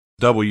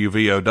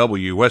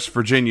WVOW, West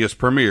Virginia's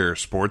premier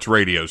sports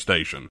radio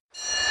station.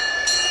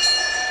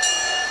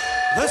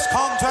 This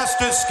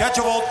contest is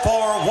scheduled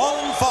for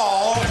one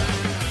fall.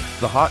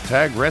 The Hot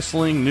Tag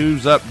Wrestling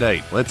News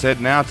Update. Let's head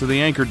now to the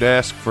anchor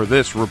desk for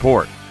this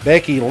report.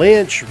 Becky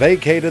Lynch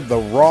vacated the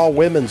Raw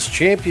Women's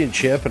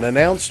Championship and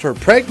announced her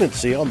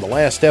pregnancy on the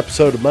last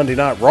episode of Monday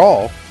Night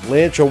Raw.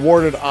 Lynch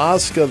awarded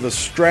Asuka the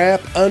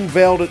strap,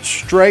 unveiled it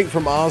straight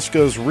from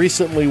Asuka's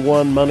recently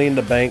won Money in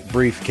the Bank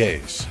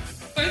briefcase.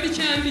 You are the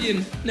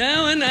champion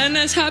now, and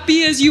as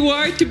happy as you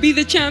are to be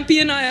the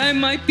champion, I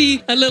might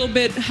be a little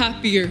bit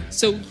happier.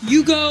 So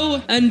you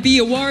go and be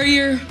a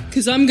warrior,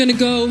 because I'm going to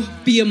go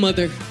be a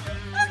mother.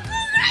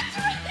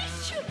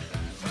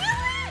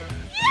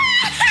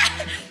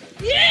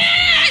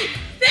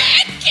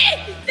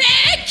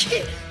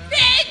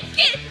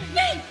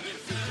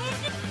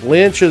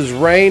 Lynch's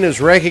reign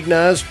is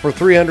recognized for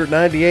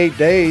 398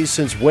 days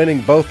since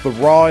winning both the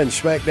Raw and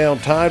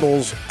SmackDown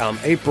titles on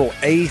April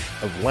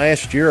 8th of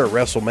last year at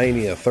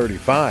WrestleMania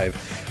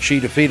 35. She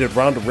defeated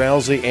Ronda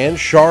Rousey and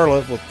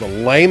Charlotte with the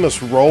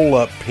lamest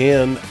roll-up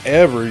pin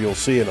ever you'll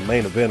see in a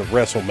main event of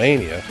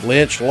WrestleMania.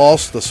 Lynch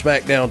lost the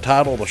SmackDown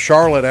title to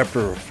Charlotte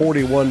after a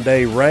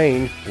 41-day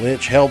reign.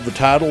 Lynch held the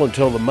title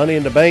until the Money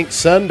in the Bank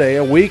Sunday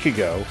a week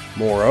ago.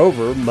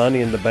 Moreover,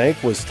 Money in the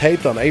Bank was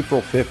taped on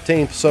April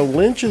 15th, so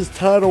Lynch's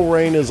title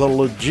reign is a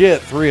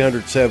legit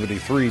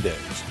 373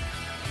 days.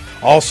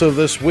 Also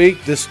this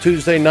week, this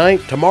Tuesday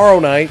night, tomorrow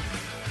night,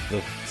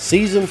 the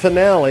season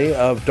finale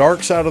of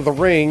Dark Side of the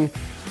Ring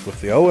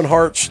with the Owen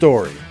Hart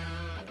story.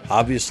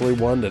 Obviously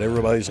one that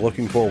everybody's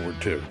looking forward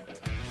to.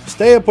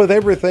 Stay up with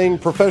everything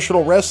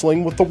professional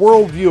wrestling with the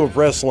Worldview of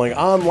Wrestling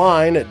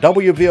online at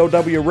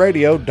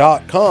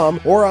WVOWradio.com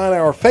or on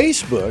our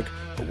Facebook,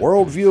 the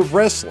Worldview of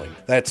Wrestling.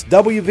 That's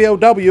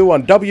WVOW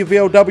on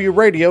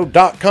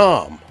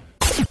WVOWradio.com.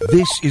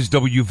 This is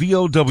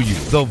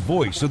WVOW, the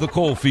voice of the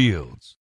coalfield.